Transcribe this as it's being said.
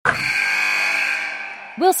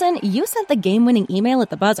Wilson, you sent the game-winning email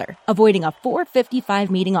at the buzzer, avoiding a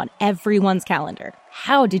 4:55 meeting on everyone's calendar.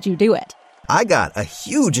 How did you do it? I got a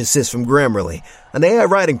huge assist from Grammarly, an AI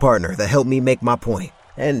writing partner that helped me make my point.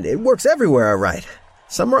 And it works everywhere I write.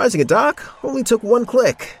 Summarizing a doc only took one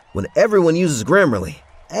click. When everyone uses Grammarly,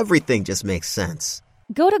 everything just makes sense.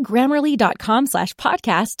 Go to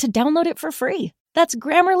Grammarly.com/podcast to download it for free. That's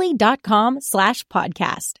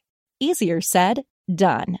Grammarly.com/podcast. Easier said,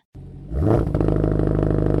 done.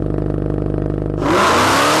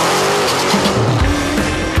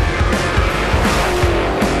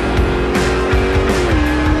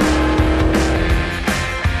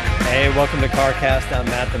 Hey, welcome to CarCast. I'm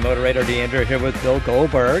Matt, the moderator. DeAndre here with Bill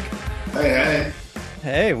Goldberg. Hey.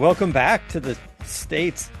 Hey, welcome back to the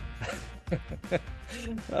States.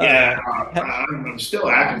 Yeah, I'm still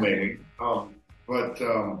acclimating, but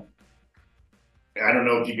I don't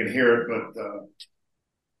know if you can hear it, but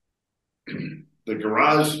the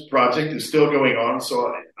garage project is still going on,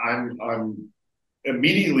 so I'm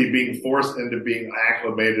immediately being forced into being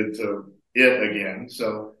acclimated to it again.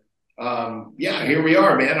 So, here we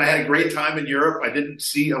are, man. I had a great time in Europe. I didn't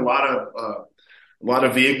see a lot of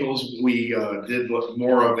vehicles. We did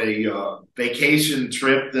more of a vacation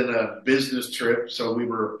trip than a business trip. So we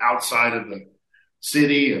were outside of the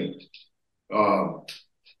city, and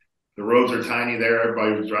the roads are tiny there.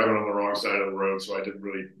 Everybody was driving on the wrong side of the road, so I didn't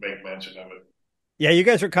really make mention of it. Yeah, you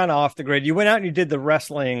guys are kind of off the grid. You went out and you did the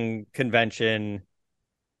wrestling convention.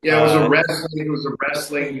 Yeah, it was a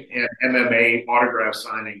wrestling and MMA autograph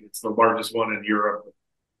signing. It's the largest one in Europe.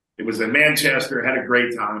 It was in Manchester. Had a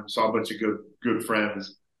great time. Saw a bunch of good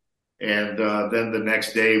friends. And then the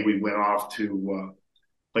next day we went off to a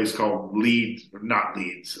place called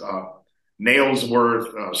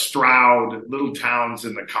Nailsworth, Stroud, little towns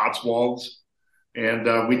in the Cotswolds.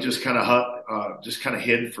 And we just kind of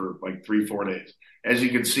hid for like 3-4 days. As you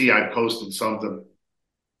can see, I posted something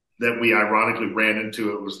that we ironically ran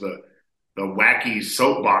into. It was the wacky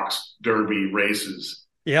soapbox derby races.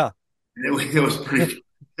 Yeah. It was pretty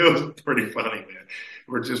funny, man.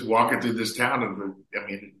 We're just walking through this town and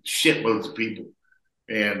shitloads of people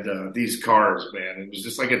and these cars, man. It was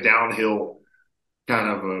just like a downhill kind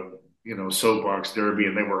of a, soapbox derby,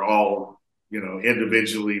 and they were all,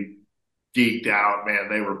 individually geeked out, man.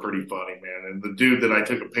 They were pretty funny, man. And the dude that I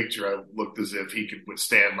took a picture of looked as if he could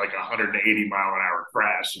withstand like 180 mile an hour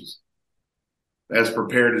crash, as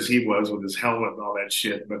prepared as he was with his helmet and all that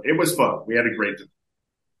shit. But it was fun. We had a great time.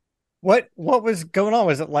 What was going on?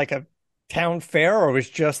 Was it like a town fair, or was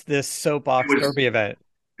just this soapbox derby event?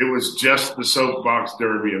 It was just the soapbox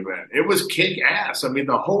derby event. It was kick ass. I mean,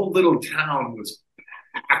 the whole little town was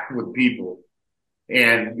packed with people.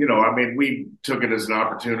 And, we took it as an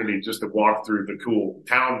opportunity just to walk through the cool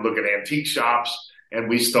town, look at antique shops, and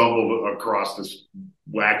we stumbled across this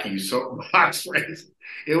wacky soapbox race.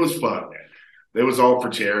 It was fun, man. It was all for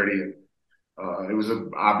charity, and it was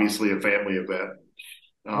obviously a family event.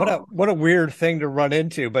 What a weird thing to run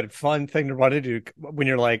into, but fun thing to run into when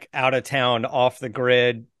you're like out of town, off the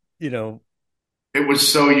grid, It was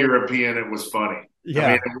so European, it was funny.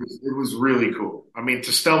 Yeah. It was really cool.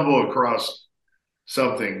 To stumble across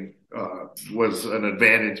something was an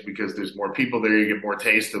advantage because there's more people there. You get more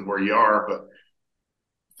taste of where you are, but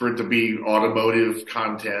for it to be automotive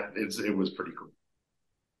content, it was pretty cool.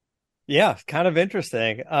 Yeah, kind of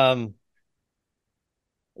interesting.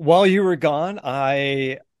 While you were gone,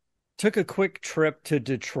 I took a quick trip to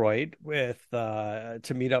Detroit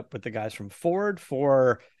to meet up with the guys from Ford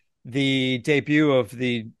for the debut of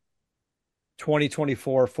the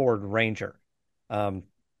 2024 Ford Ranger.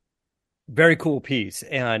 Very cool piece.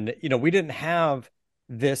 And, we didn't have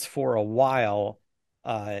this for a while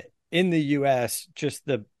in the U.S., just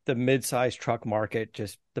the mid-sized truck market,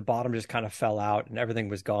 just the bottom just kind of fell out and everything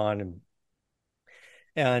was gone.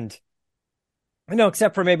 And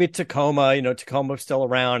except for maybe Tacoma, Tacoma was still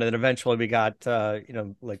around. And then eventually we got,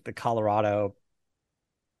 like the Colorado.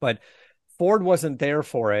 But Ford wasn't there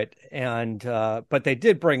for it. And but they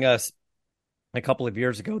did bring us a couple of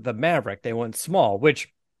years ago the Maverick. They went small, which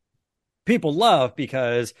people love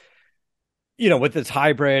because, with its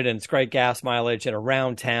hybrid and its great gas mileage and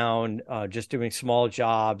around town, just doing small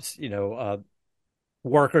jobs,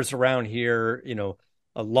 workers around here,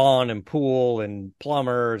 a lawn and pool and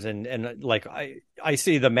plumbers and like I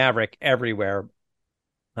see the Maverick everywhere,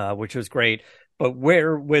 which was great. But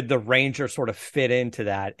where would the Ranger sort of fit into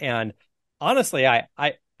that? And honestly, I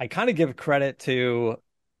kind of give credit to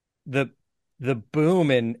the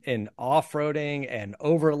boom in off-roading and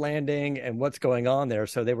overlanding and what's going on there.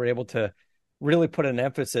 So they were able to really put an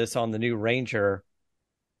emphasis on the new Ranger.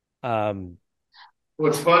 Well, Well,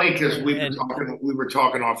 it's funny because And we were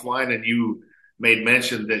talking offline, and you made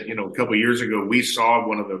mention that a couple of years ago we saw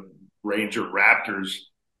one of the Ranger Raptors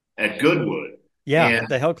at Goodwood, yeah, and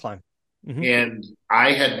the hill climb. Hmm. and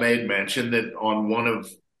I had made mention that on one of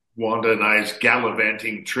Wanda and I's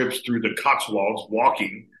gallivanting trips through the Cotswolds,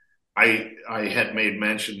 walking, I had made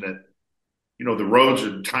mention that the roads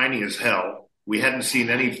are tiny as hell. We hadn't seen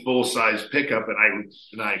any full size pickup,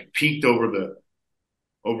 and I peeked over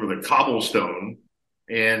the cobblestone,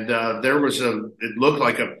 and there was it looked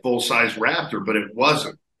like a full size Raptor, but it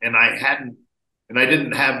wasn't. And I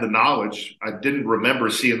didn't have the knowledge. I didn't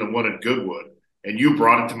remember seeing the one at Goodwood, and you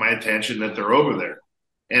brought it to my attention that they're over there.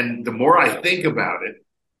 And the more I think about it,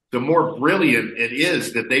 the more brilliant it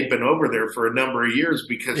is that they've been over there for a number of years,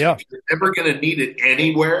 because Yeah. if you're ever going to need it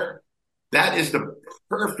anywhere, that is the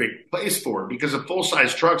perfect place for it, because a full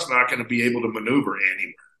size truck's not going to be able to maneuver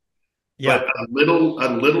anywhere. Yeah. But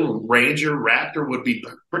a little Ranger Raptor would be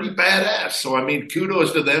pretty badass. So I mean,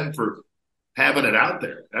 kudos to them for having it out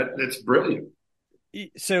there. That's brilliant.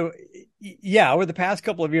 So yeah, over the past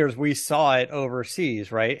couple of years, we saw it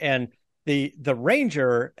overseas, right? And the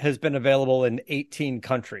Ranger has been available in 18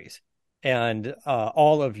 countries and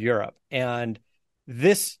all of Europe. And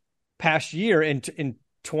this past year in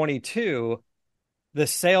 22, the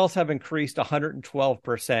sales have increased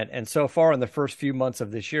 112%. And so far in the first few months of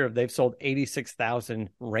this year, they've sold 86,000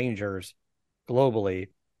 Rangers globally.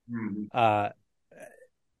 Mm-hmm.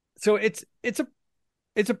 So it's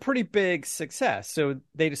a pretty big success. So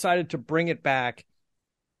they decided to bring it back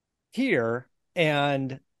here,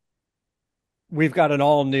 and we've got an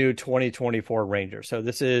all new 2024 Ranger. So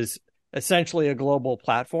this is essentially a global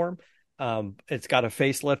platform. It's got a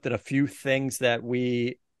facelift and a few things that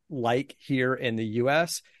we like here in the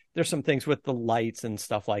US. There's some things with the lights and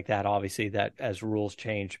stuff like that, obviously, that as rules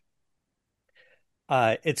change.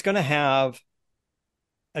 It's going to have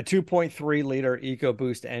a 2.3 liter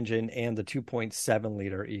EcoBoost engine and the 2.7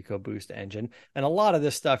 liter EcoBoost engine. And a lot of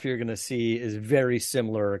this stuff you're going to see is very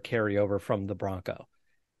similar carryover from the Bronco.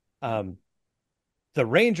 The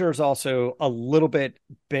Ranger is also a little bit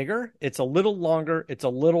bigger. It's a little longer. It's a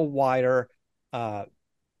little wider.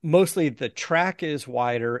 Mostly the track is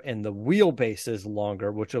wider and the wheelbase is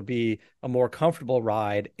longer, which will be a more comfortable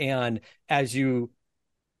ride. And if you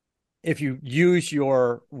use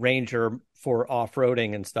your Ranger for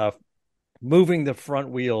off-roading and stuff, moving the front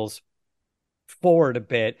wheels forward a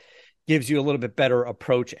bit gives you a little bit better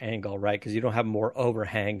approach angle, right? Because you don't have more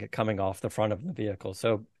overhang coming off the front of the vehicle.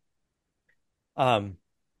 So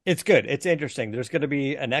it's good. It's interesting. There's going to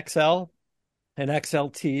be an XL, an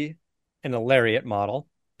XLT, and a Lariat model.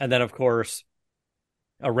 And then, of course,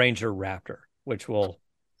 a Ranger Raptor, which we'll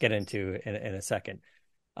get into in a second.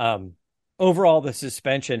 Overall, the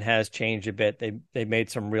suspension has changed a bit. They made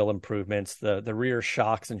some real improvements. The rear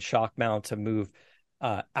shocks and shock mounts have moved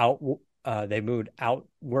out. They moved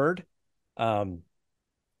outward. It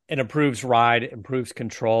improves ride, improves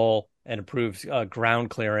control, and improves ground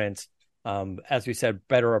clearance. As we said,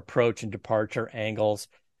 better approach and departure angles.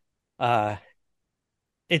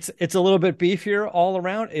 It's a little bit beefier all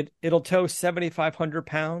around. It'll tow 7,500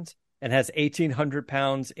 pounds and has 1,800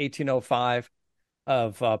 pounds, 1,805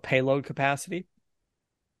 of payload capacity.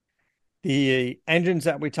 The engines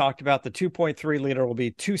that we talked about, the 2.3 liter will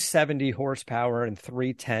be 270 horsepower and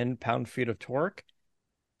 310 pound-feet of torque.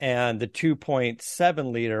 And the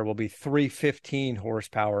 2.7 liter will be 315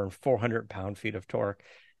 horsepower and 400 pound-feet of torque.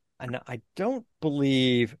 And I don't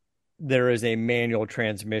believe there is a manual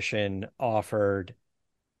transmission offered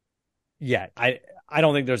yet. I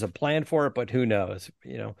don't think there's a plan for it, but who knows,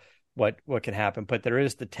 what can happen. But there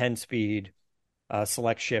is the 10-speed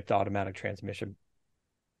select shift automatic transmission.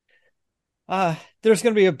 There's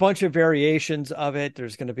going to be a bunch of variations of it.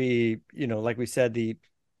 There's going to be, like we said, the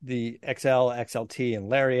XL, XLT, and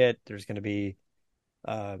Lariat. There's going to be,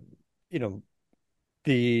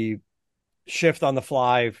 the shift on the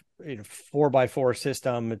fly, 4x4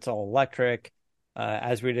 system. It's all electric,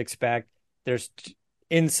 as we'd expect. There's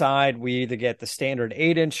inside, we either get the standard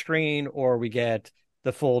 8-inch screen or we get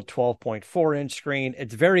the full 12.4-inch screen.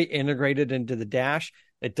 It's very integrated into the dash.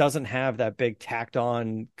 It doesn't have that big tacked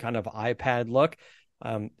on kind of iPad look.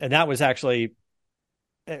 And that was actually,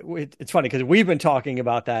 it's funny because we've been talking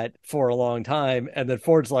about that for a long time. And then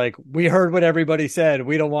Ford's like, we heard what everybody said.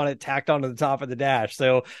 We don't want it tacked onto the top of the dash.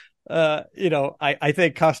 So, I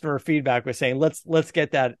think customer feedback was saying, let's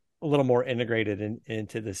get that a little more integrated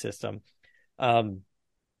into the system.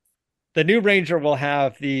 The new Ranger will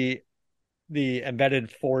have the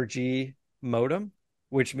embedded 4G modem,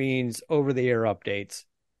 which means over-the-air updates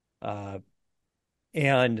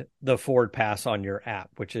and the Ford Pass on your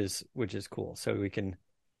app, which is cool. So we can,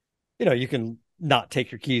 you can not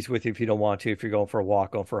take your keys with you if you don't want to, if you're going for a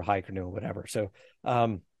walk, going for a hike, or doing whatever. So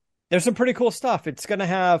there's some pretty cool stuff. It's going to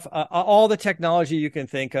have all the technology you can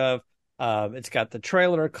think of. It's got the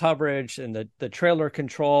trailer coverage and the trailer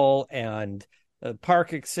control and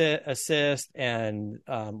park assist and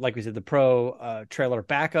like we said, the pro trailer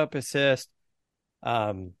backup assist.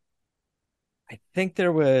 I think they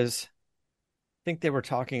were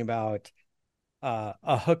talking about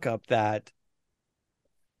a hookup that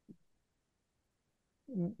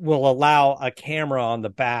will allow a camera on the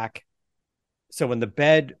back. So when the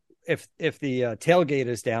bed, if the tailgate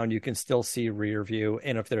is down, you can still see rear view.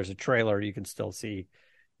 And if there's a trailer, you can still see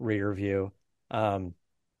rear view. And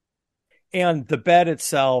the bed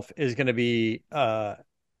itself is going to be a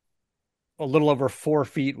little over 4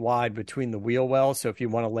 feet wide between the wheel wells. So if you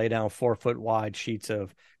want to lay down 4 foot wide sheets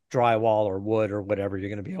of drywall or wood or whatever, you're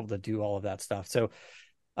going to be able to do all of that stuff. So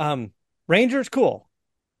Ranger's cool.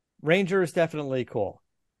 Ranger is definitely cool.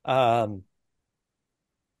 Ranger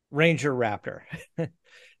Raptor.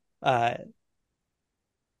 The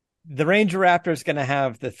Ranger Raptor is going to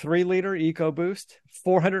have the 3-liter EcoBoost,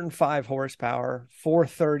 405 horsepower,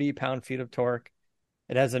 430 pound-feet of torque.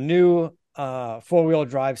 It has a new 4-wheel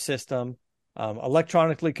drive system,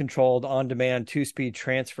 electronically controlled on-demand 2-speed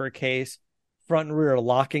transfer case, front and rear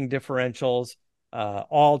locking differentials,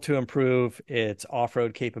 all to improve its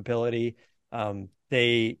off-road capability.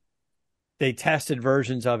 They tested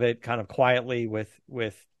versions of it kind of quietly with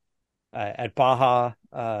at Baja.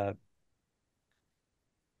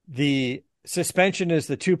 The suspension is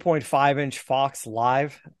the 2.5-inch Fox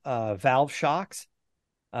Live valve shocks.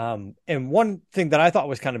 And one thing that I thought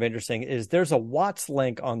was kind of interesting is there's a Watts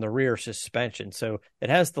link on the rear suspension. So it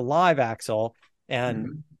has the live axle,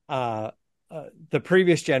 and the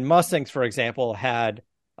previous gen Mustangs, for example, had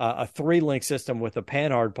a 3-link system with a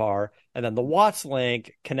panhard bar, and then the Watts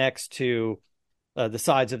link connects to the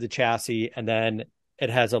sides of the chassis, and then it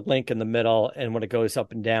has a link in the middle, and when it goes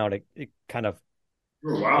up and down, it kind of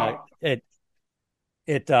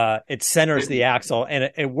it centers the axle,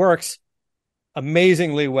 and it works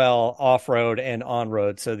amazingly well off-road and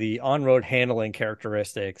on-road. So the on-road handling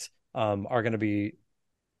characteristics are going to be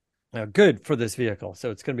good for this vehicle. So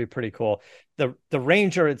it's going to be pretty cool. The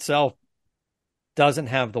Ranger itself doesn't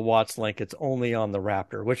have the Watts link. It's only on the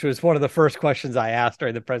Raptor, which was one of the first questions I asked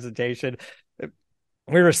during the presentation.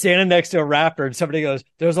 We were standing next to a Raptor and somebody goes,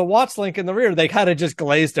 there's a Watts link in the rear. They kind of just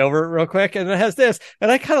glazed over it real quick, and it has this.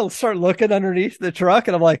 And I kind of start looking underneath the truck,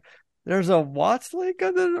 and I'm like, there's a Watts link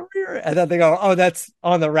on the rear? And then they go, oh, that's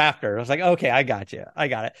on the Raptor. I was like, okay, I got you. I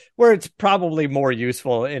got it. Where it's probably more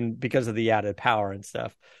useful because of the added power and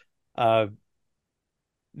stuff. The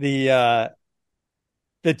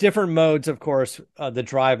different modes, of course, the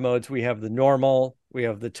drive modes, we have the normal, we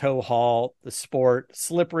have the tow haul, the sport,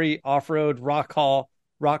 slippery, off-road, rock crawl,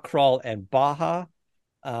 and Baja.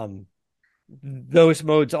 Those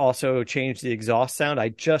modes also change the exhaust sound. I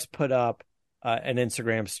just put up an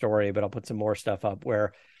Instagram story, but I'll put some more stuff up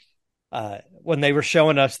where when they were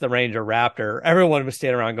showing us the Ranger Raptor, everyone was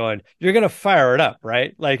standing around going, you're going to fire it up,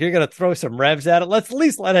 right? Like, you're going to throw some revs at it. Let's at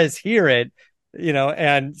least let us hear it,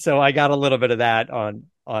 and so I got a little bit of that on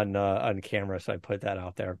camera. So I put that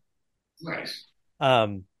out there. Nice.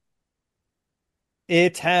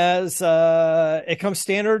 It has, it comes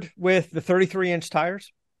standard with the 33-inch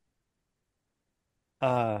tires,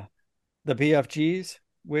 the BFGs,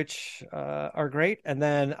 which are great. And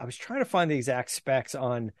then I was trying to find the exact specs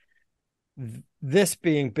on this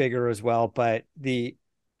being bigger as well, but the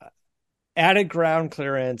added ground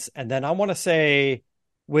clearance, and then I want to say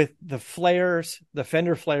with the flares, the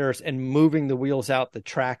fender flares, and moving the wheels out the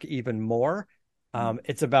track even more,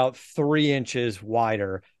 it's about 3 inches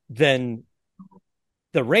wider than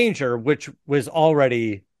the Ranger, which was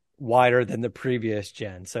already wider than the previous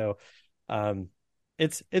gen. So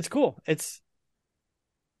it's cool. It's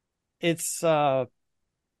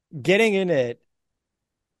getting in it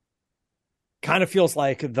kind of feels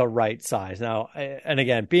like the right size. Now, and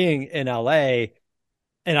again, being in LA,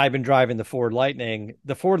 and I've been driving the Ford Lightning,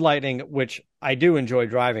 which I do enjoy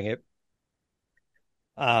driving it.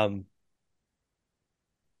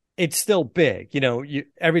 It's still big.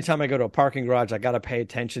 Every time I go to a parking garage, I got to pay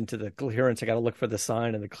attention to the clearance. I got to look for the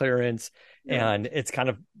sign and the clearance, and it's kind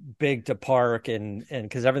of big to park, and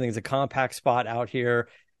because everything's a compact spot out here.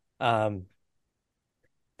 And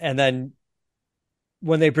then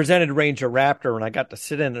when they presented Ranger Raptor, and I got to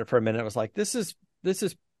sit in it for a minute, I was like, this is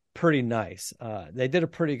pretty nice. They did a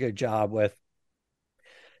pretty good job with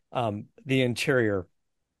the interior.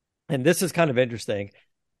 And this is kind of interesting.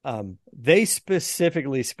 They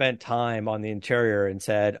specifically spent time on the interior and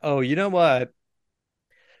said, oh, you know what?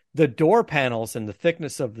 The door panels and the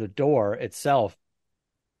thickness of the door itself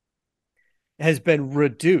has been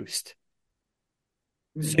reduced.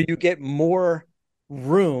 So you get more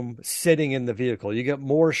room sitting in the vehicle. You get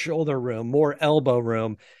more shoulder room, more elbow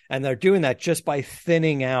room, and they're doing that just by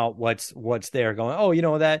thinning out what's there. Going, oh, you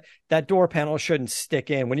know, that door panel shouldn't stick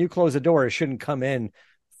in. When you close the door, it shouldn't come in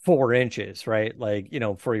 4 inches, right? Like, you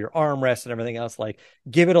know, for your armrest and everything else, like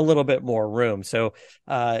give it a little bit more room. So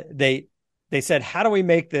they said, how do we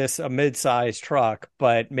make this a mid-sized truck,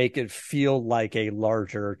 but make it feel like a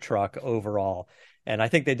larger truck overall? And I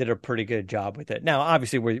think they did a pretty good job with it. Now,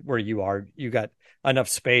 obviously, where you are, you got enough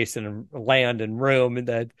space and land and room, and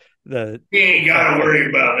that you ain't got to worry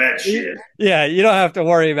about that shit. Yeah, you don't have to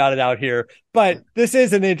worry about it out here. But this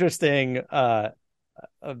is an interesting,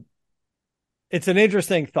 it's an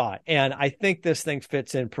interesting thought, and I think this thing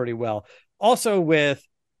fits in pretty well. Also, with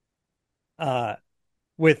the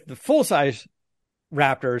full size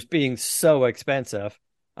Raptors being so expensive.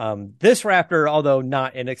 This Raptor, although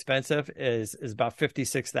not inexpensive, is about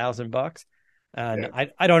 $56,000. And yeah.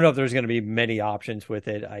 I don't know if there's going to be many options with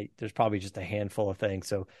it. There's probably just a handful of things.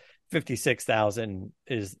 So 56,000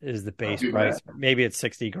 is the base price. Bad. Maybe it's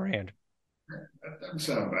 60 grand. That doesn't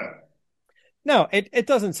sound bad. No, it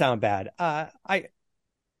doesn't sound bad. I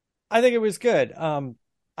think it was good.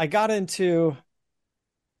 I got into.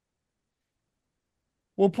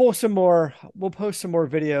 We'll post some more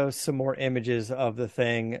videos, some more images of the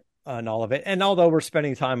thing and all of it. And although we're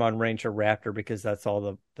spending time on Ranger Raptor because that's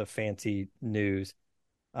all the fancy news,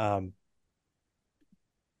 don't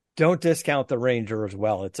discount the Ranger as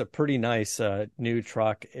well. It's a pretty nice new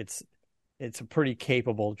truck. It's a pretty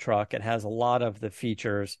capable truck. It has a lot of the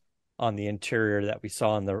features on the interior that we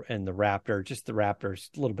saw in the Raptor. Just the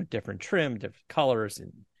Raptor's a little bit different trim, different colors,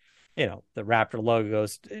 and you know, the Raptor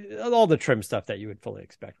logos, all the trim stuff that you would fully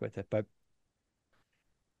expect with it. But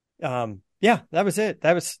yeah, that was it.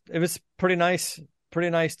 It was pretty nice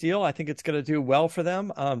deal. I think it's going to do well for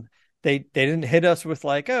them. They didn't hit us with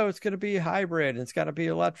like, oh, it's going to be hybrid, it's got to be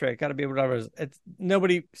electric, got to be whatever.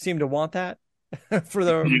 Nobody seemed to want that for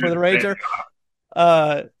the Ranger.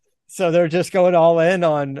 So they're just going all in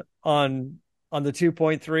on the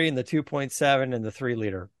 2.3 and the 2.7 and the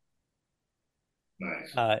 3-liter.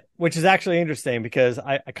 Nice. Which is actually interesting because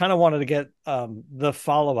I kind of wanted to get the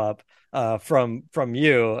follow-up from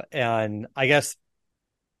you, and I guess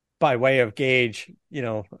by way of Gage, you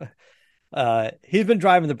know, he's been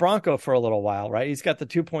driving the Bronco for a little while, right? He's got the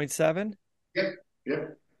 2.7.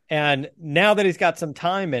 Yep. And now that he's got some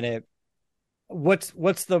time in it, what's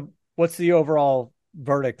the overall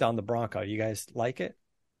verdict on the Bronco? You guys like it?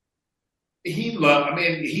 He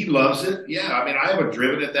loves it. Yeah. I mean, I haven't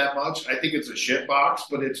driven it that much. I think it's a shit box,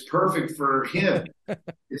 but it's perfect for him.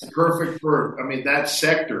 It's perfect for, that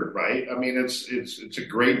sector, right? I mean, it's a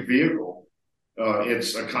great vehicle.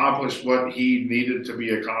 It's accomplished what he needed to be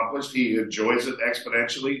accomplished. He enjoys it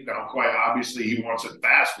exponentially. Now, quite obviously, he wants it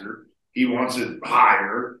faster. He wants it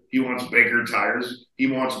higher. He wants bigger tires. He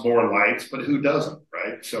wants more lights, but who doesn't,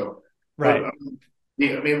 right? So, right.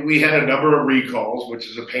 We had a number of recalls, which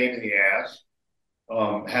is a pain in the ass,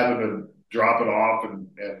 having to drop it off and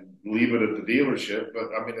leave it at the dealership. But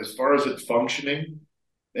as far as it functioning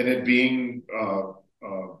and it being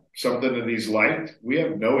something that he's liked, we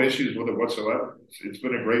have no issues with it whatsoever. It's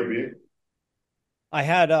been a great vehicle. I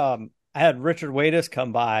had Richard Wadis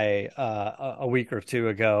come by a week or two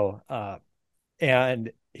ago,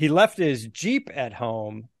 and he left his Jeep at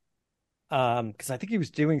home. Because I think he was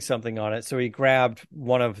doing something on it. So he grabbed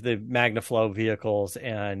one of the MagnaFlow vehicles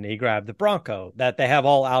and he grabbed the Bronco that they have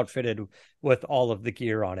all outfitted with all of the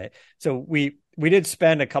gear on it. So we did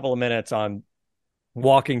spend a couple of minutes on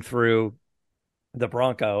walking through the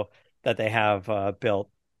Bronco that they have built.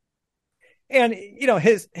 And, you know,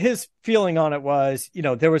 his feeling on it was, you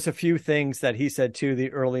know, there was a few things that he said to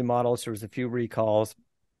the early models. There was a few recalls.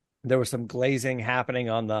 There was some glazing happening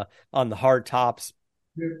on the hard tops.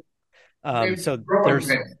 Yeah. So there's,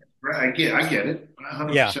 I get it.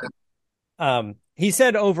 100%. Yeah. He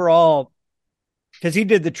said overall, because he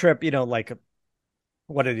did the trip, you know, like,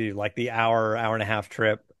 what did he do? Like the hour and a half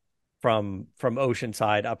trip from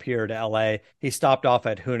Oceanside up here to LA. He stopped off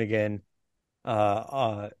at Hoonigan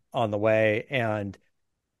on the way, and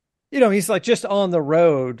you know, he's like, just on the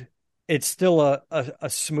road, it's still a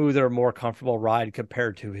smoother, more comfortable ride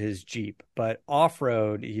compared to his Jeep. But off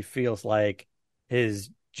road, he feels like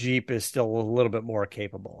his Jeep is still a little bit more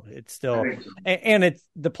capable. It's still, and it's,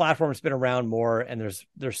 the platform's been around more, and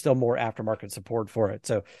there's still more aftermarket support for it.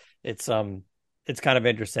 So it's kind of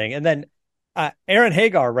interesting. And then Aaron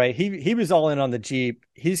Hagar, right? He was all in on the Jeep.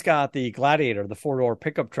 He's got the Gladiator, the 4-door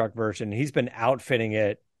pickup truck version. He's been outfitting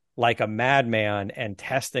it like a madman and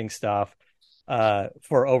testing stuff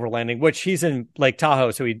for overlanding, which he's in Lake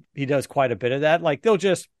Tahoe, so he does quite a bit of that. Like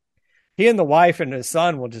he and the wife and his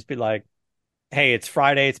son will just be like, "Hey, it's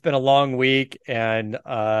Friday. It's been a long week, and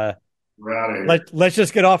let's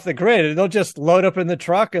just get off the grid." And they'll just load up in the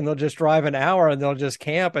truck and they'll just drive an hour and they'll just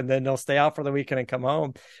camp and then they'll stay out for the weekend and come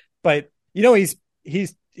home. But he's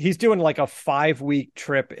doing like a 5-week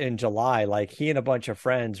trip in July. Like he and a bunch of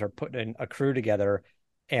friends are putting a crew together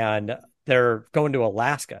and they're going to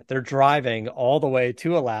Alaska. They're driving all the way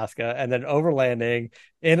to Alaska and then overlanding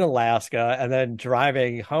in Alaska and then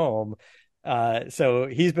driving home. So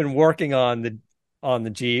he's been working on the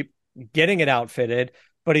Jeep, getting it outfitted,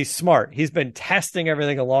 but he's smart. He's been testing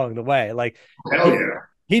everything along the way. Like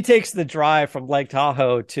he takes the drive from Lake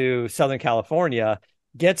Tahoe to Southern California,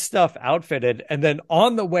 gets stuff outfitted, and then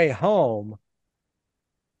on the way home,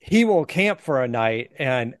 he will camp for a night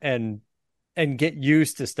and get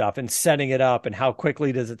used to stuff and setting it up and how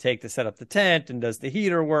quickly does it take to set up the tent and does the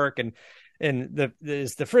heater work and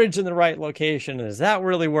is the fridge in the right location? Is that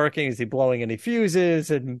really working? Is he blowing any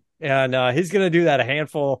fuses? And he's going to do that a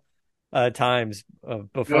handful times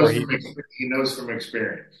before he knows from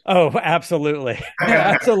experience. Oh, absolutely.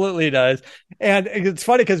 Absolutely does. And it's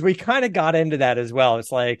funny because we kind of got into that as well.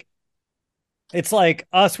 It's like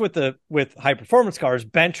us with high performance cars,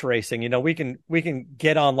 bench racing. We can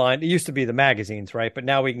get online. It used to be the magazines, right? But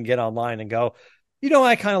now we can get online and go,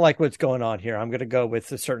 I kind of like what's going on here. I'm going to go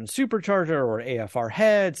with a certain supercharger or AFR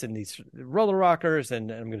heads and these roller rockers,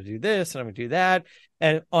 and I'm going to do this and I'm going to do that.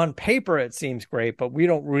 And on paper, it seems great, but we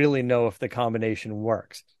don't really know if the combination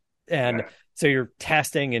works. And so you're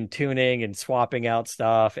testing and tuning and swapping out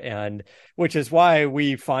stuff, and which is why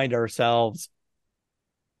we find ourselves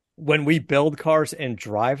when we build cars and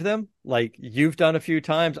drive them, like you've done a few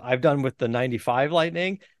times, I've done with the 95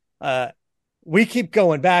 Lightning. We keep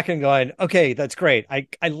going back and going, okay, that's great.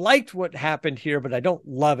 I liked what happened here, but I don't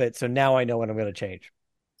love it. So now I know what I'm going to change.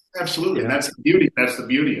 Absolutely. And that's the beauty. That's the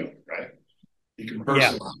beauty of it, right? You can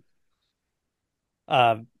personalize.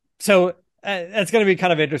 Yeah. So that's going to be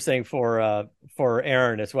kind of interesting for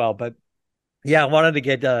Aaron as well. But yeah, I wanted to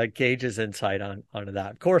get Gage's insight onto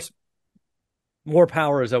that. Of course, more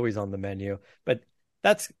power is always on the menu, but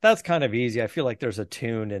that's kind of easy. I feel like there's a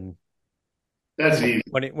tune and that's easy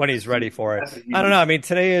when he's ready for it. I don't know. I mean,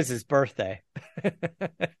 today is his birthday.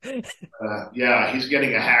 Yeah, he's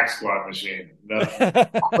getting a hack squat machine.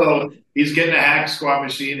 So he's getting a hack squat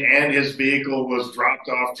machine, and his vehicle was dropped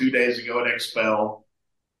off 2 days ago at Expel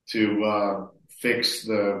to fix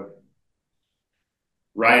the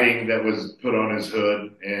writing that was put on his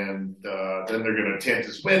hood, and then they're going to tint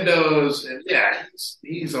his windows, and yeah,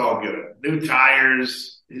 he's all good. New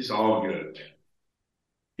tires, he's all good.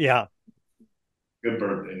 Yeah. Good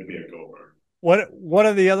birthday to be a Goldberg. What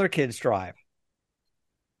do the other kids drive?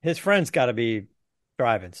 His friends got to be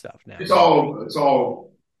driving stuff now. It's all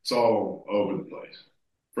over the place.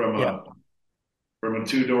 From a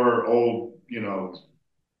 2-door old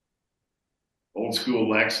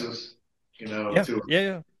school Lexus,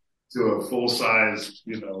 to a full size,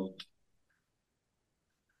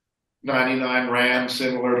 99 Ram,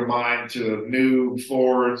 similar to mine, to new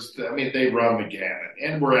Fords. I mean, they run the gamut,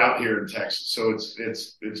 and we're out here in Texas, so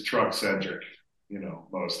it's truck centric,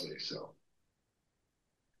 mostly. So,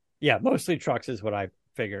 yeah, mostly trucks is what I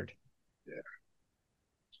figured.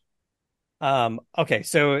 Yeah. Okay,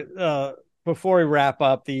 so before we wrap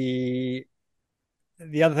up, the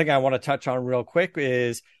other thing I want to touch on real quick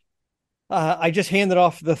is I just handed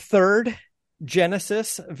off the third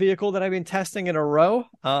Genesis vehicle that I've been testing in a row.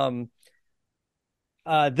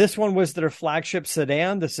 This one was their flagship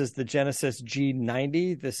sedan. This is the Genesis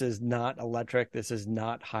G90. This is not electric. This is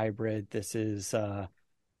not hybrid. This is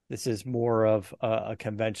more of a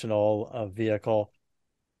conventional vehicle.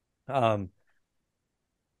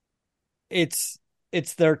 It's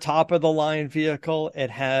their top of the line vehicle.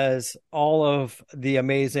 It has all of the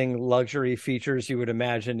amazing luxury features you would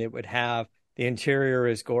imagine it would have. The interior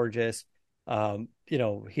is gorgeous.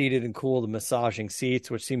 Heated and cooled massaging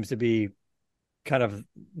seats, which seems to be kind of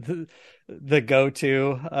the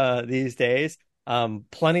go-to these days.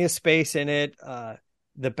 Plenty of space in it.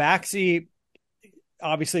 The back seat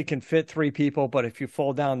obviously can fit 3 people, but if you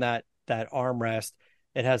fold down that armrest,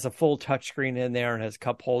 it has a full touchscreen in there and has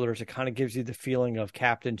cup holders. It kind of gives you the feeling of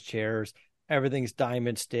captain's chairs. Everything's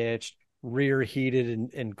diamond stitched, rear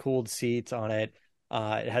heated and cooled seats on it.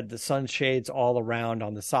 It had the sunshades all around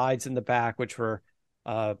on the sides and the back, which were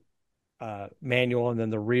manual, and then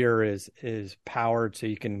the rear is powered, so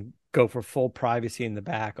you can go for full privacy in the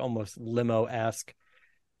back, almost limo-esque.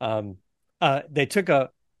 They took a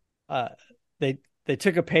they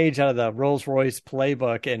took a page out of the Rolls-Royce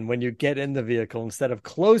playbook, and when you get in the vehicle, instead of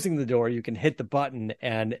closing the door, you can hit the button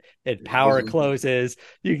and it power closes.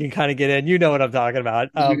 You can kind of get in. You know what I'm talking about.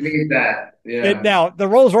 You need that. Yeah. Now, the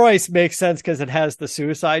Rolls-Royce makes sense because it has the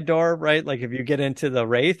suicide door, right? Like if you get into the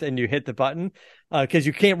Wraith and you hit the button, because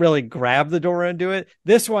you can't really grab the door and do it.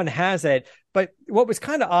 This one has it. But what was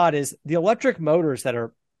kind of odd is the electric motors that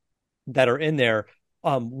are in there.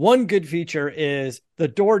 One good feature is the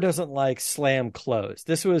door doesn't like slam close.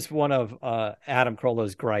 This was one of Adam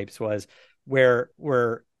Carolla's gripes, was where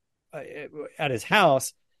at his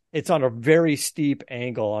house, it's on a very steep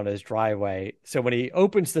angle on his driveway. So when he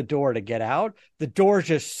opens the door to get out, the door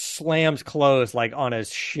just slams closed like on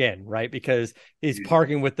his shin, right? Because he's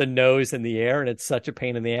parking with the nose in the air and it's such a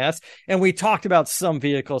pain in the ass. And we talked about some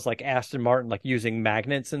vehicles like Aston Martin, like using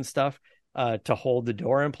magnets and stuff to hold the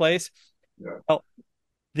door in place. Yeah. Well,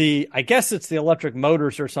 I guess it's the electric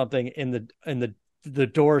motors or something in the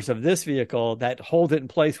doors of this vehicle that hold it in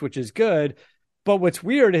place, which is good. But what's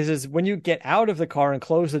weird is when you get out of the car and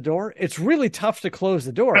close the door, it's really tough to close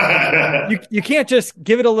the door. You can't just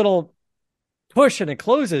give it a little push and it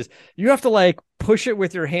closes. You have to like push it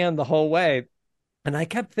with your hand the whole way. And I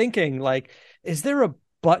kept thinking, like, is there a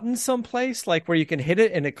button someplace like where you can hit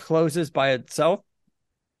it and it closes by itself?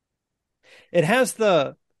 It has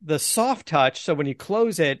the soft touch, so when you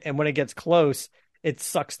close it and when it gets close, it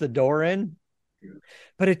sucks the door in.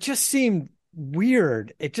 But it just seemed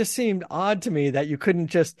weird. It just seemed odd to me that you couldn't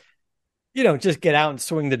just get out and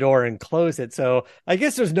swing the door and close it. So I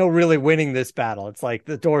guess there's no really winning this battle. It's like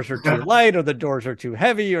the doors are too light or the doors are too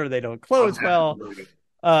heavy or they don't close well.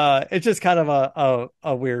 It's just kind of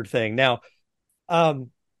a weird thing. Now,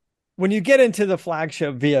 when you get into the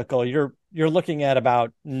flagship vehicle, you're looking at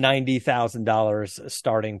about $90,000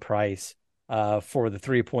 starting price for the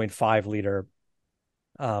 3.5 liter.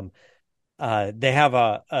 They have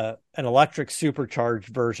an electric supercharged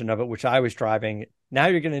version of it, which I was driving. Now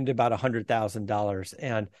you're getting into about $100,000,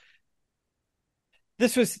 and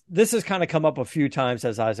this has kind of come up a few times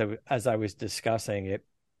as I was discussing it.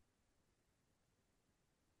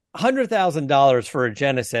 $100,000 for a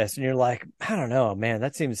Genesis, and you're like, I don't know, man,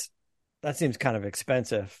 that seems kind of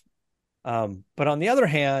expensive. But on the other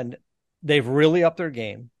hand, they've really upped their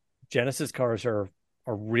game. Genesis cars are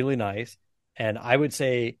really nice, and I would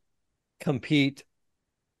say compete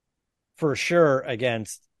for sure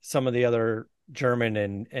against some of the other German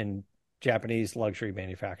and Japanese luxury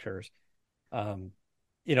manufacturers. The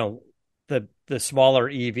smaller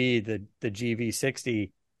EV, the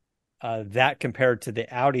GV60, that compared to the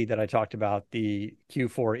Audi that I talked about, the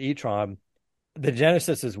Q4 e-tron, the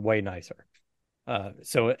Genesis is way nicer.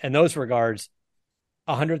 So in those regards,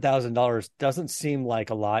 $100,000 doesn't seem like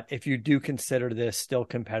a lot if you do consider this still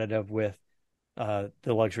competitive with the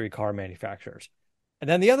luxury car manufacturers. And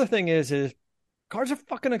then the other thing is cars are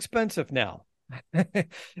fucking expensive now.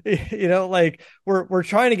 Like we're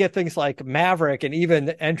trying to get things like Maverick and even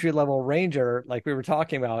the entry-level Ranger, like we were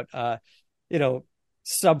talking about,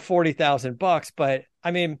 sub $40,000. But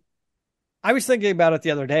I mean, I was thinking about it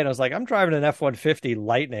the other day and I was like, I'm driving an F-150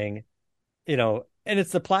 Lightning, and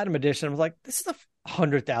it's the Platinum Edition. I was like, this is a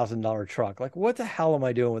 $100,000 truck. Like, what the hell am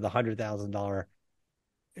I doing with $100,000?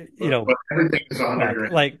 But everything is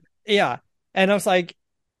 $100,000. Like, yeah. And I was like,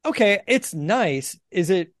 okay, it's nice. Is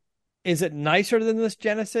it nicer than this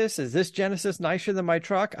Genesis? Is this Genesis nicer than my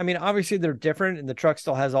truck? I mean, obviously they're different, and the truck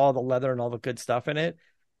still has all the leather and all the good stuff in it.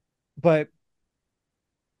 But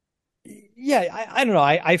yeah, I don't know.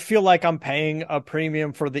 I feel like I'm paying a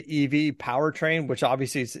premium for the EV powertrain, which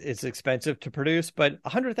obviously is expensive to produce, but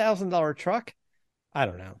 $100,000 truck, I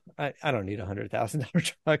don't know. I don't need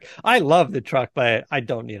 $100,000 truck. I love the truck, but I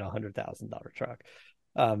don't need $100,000 truck.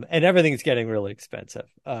 And everything's getting really expensive.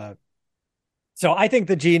 So I think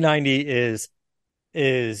the G90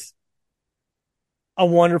 is a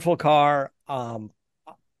wonderful car.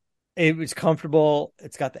 It was comfortable.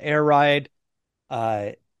 It's got the air ride.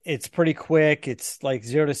 It's pretty quick. It's like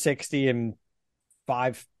 0 to 60 in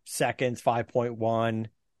 5 seconds, 5.1.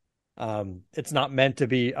 It's not meant to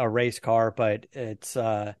be a race car, but it's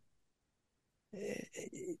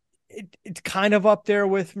kind of up there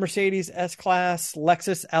with Mercedes S-Class,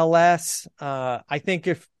 Lexus LS. I think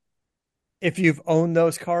if you've owned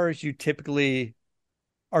those cars, you typically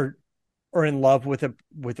are in love with a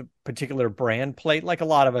particular brand plate, like a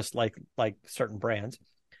lot of us like certain brands.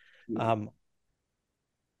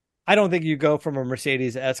 I don't think you go from a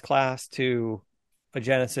Mercedes S-Class to a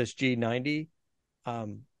Genesis G90,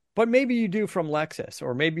 but maybe you do from Lexus,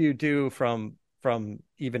 or maybe you do from from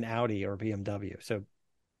even Audi or BMW. So,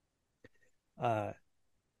 well,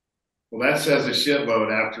 that says a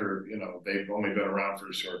shitload after, they've only been around for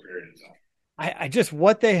a short period of time. I just,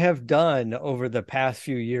 what they have done over the past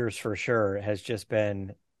few years for sure has just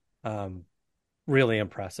been really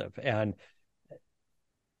impressive. And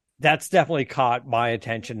that's definitely caught my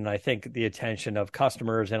attention. And I think the attention of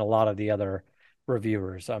customers and a lot of the other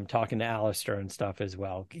reviewers. I'm talking to Alistair and stuff as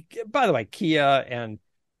well. By the way, Kia and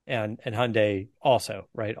Hyundai also,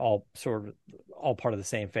 right? All part of the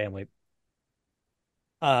same family.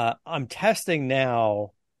 I'm testing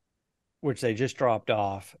now, which they just dropped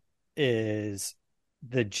off, is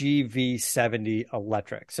the GV70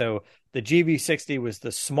 electric. So the GV60 was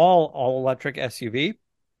the small all-electric SUV.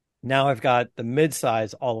 Now I've got the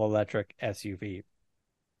midsize all-electric SUV.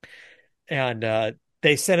 And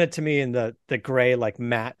they sent it to me in the gray, like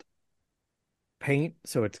matte paint.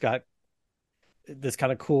 So it's got this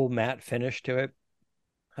kind of cool matte finish to it.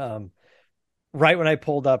 Right when I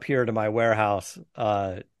pulled up here to my warehouse,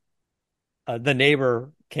 the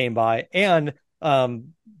neighbor came by, and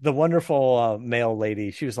the wonderful mail lady,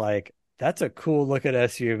 she was like, "That's a cool looking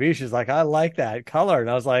SUV." She's like, "I like that color." And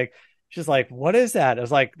I was like, she's like, "What is that?" I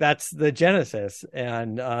was like, "That's the Genesis.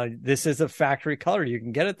 And this is a factory color. You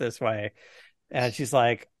can get it this way." And she's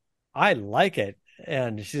like, "I like it."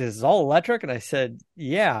 And she says, "It's all electric?" And I said,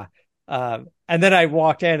 "Yeah." And then I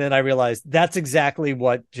walked in and I realized that's exactly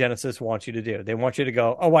what Genesis wants you to do. They want you to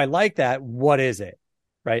go, "Oh, I like that. What is it?"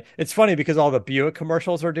 Right. It's funny because all the Buick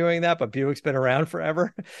commercials are doing that, but Buick's been around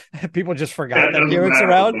forever. People just forgot that Buick's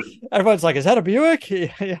around. Everyone's like, "Is that a Buick?"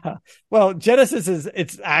 Yeah. Well, Genesis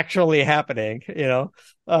it's actually happening,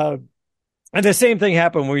 And the same thing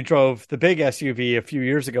happened when we drove the big SUV a few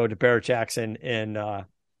years ago to Barrett Jackson in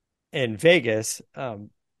Vegas.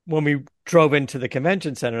 When we drove into the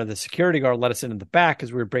convention center, the security guard let us into the back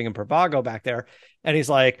because we were bringing Pravago back there. And he's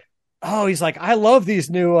like, "I love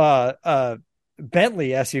these new Bentley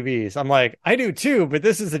SUVs." I'm like, "I do too, but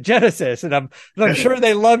this is a Genesis." And I'm sure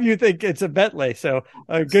they love you think it's a Bentley. So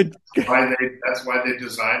good. That's why they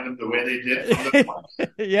designed them the way they did. From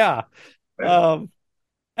the yeah.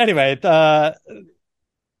 Anyway, I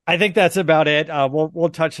think that's about it. We'll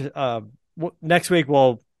touch next week.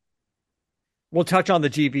 We'll touch on the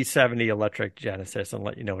GV70 electric Genesis and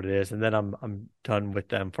let you know what it is, and then I'm done with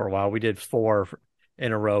them for a while. We did 4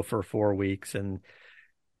 in a row for 4 weeks, and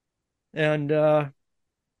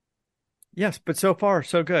yes, but so far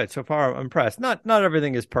so good. So far I'm impressed. Not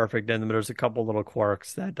everything is perfect in them. There's a couple little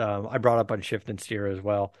quirks that I brought up on Shift and Steer as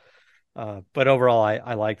well, but overall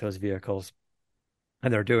I like those vehicles,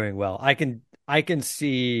 and they're doing well. I can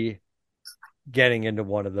see getting into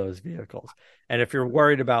one of those vehicles. And if you're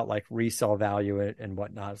worried about like resale value and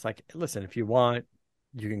whatnot, it's like, listen, if you want,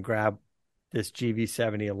 you can grab this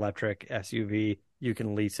GV70 electric SUV. You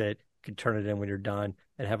can lease it. You can turn it in when you're done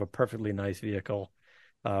and have a perfectly nice vehicle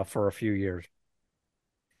for a few years.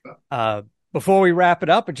 Before we wrap it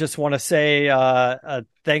up, I just want to say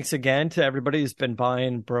thanks again to everybody who's been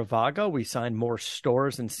buying Bravago. We signed more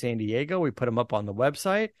stores in San Diego. We put them up on the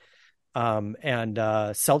website.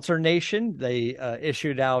 And Seltzer Nation, they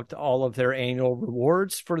issued out all of their annual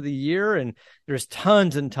rewards for the year, and there's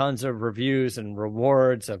tons and tons of reviews and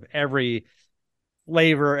rewards of every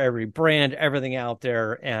flavor, every brand, everything out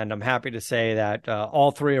there. And I'm happy to say that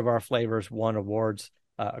all 3 of our flavors won awards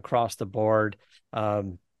across the board.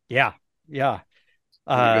 Yeah.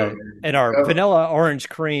 And our vanilla orange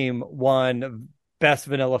cream won best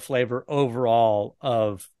vanilla flavor overall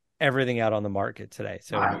of everything out on the market today.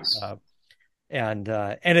 So, nice. And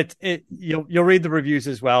you'll read the reviews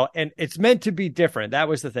as well. And it's meant to be different. That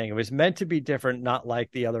was the thing. It was meant to be different, not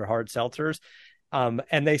like the other hard seltzers.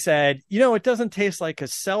 And they said, it doesn't taste like a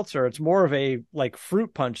seltzer. It's more of a like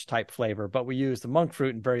fruit punch type flavor, but we use the monk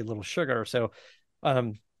fruit and very little sugar. So,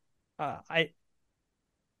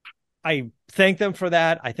 I thank them for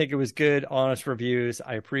that. I think it was good, honest reviews.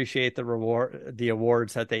 I appreciate the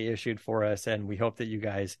awards that they issued for us. And we hope that you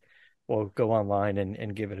guys will go online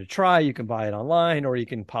and give it a try. You can buy it online, or you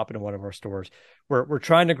can pop into one of our stores. We're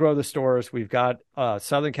trying to grow the stores. We've got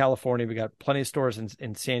Southern California. We got plenty of stores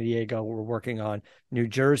in San Diego. We're working on New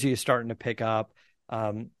Jersey is starting to pick up.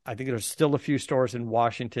 I think there's still a few stores in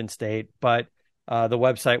Washington State, but the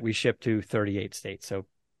website we ship to 38 states. So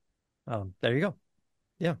there you go.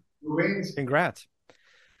 Yeah. Congrats.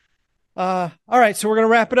 All right. So we're going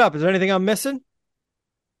to wrap it up. Is there anything I'm missing?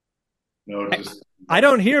 No, I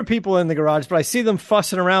don't hear people in the garage, but I see them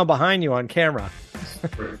fussing around behind you on camera.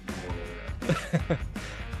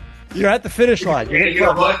 You're at the finish line. You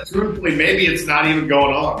know what? Truthfully, maybe it's not even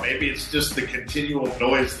going on. Maybe it's just the continual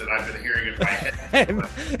noise that I've been hearing in my head.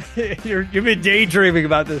 You've been daydreaming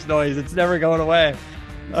about this noise. It's never going away.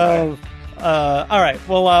 All right.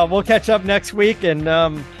 Well, we'll catch up next week. And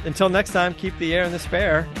until next time, keep the air in the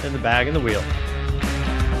spare and the bag in the wheel.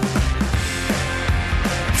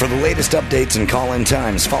 For the latest updates and call-in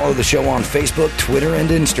times, follow the show on Facebook, Twitter, and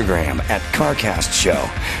Instagram at CarCast Show.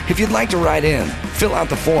 If you'd like to write in, fill out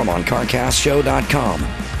the form on CarCastShow.com.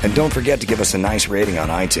 And don't forget to give us a nice rating on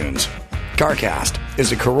iTunes. CarCast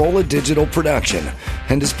is a Corolla Digital production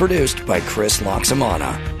and is produced by Chris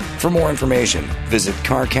Loxamana. For more information, visit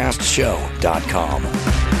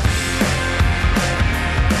CarCastShow.com.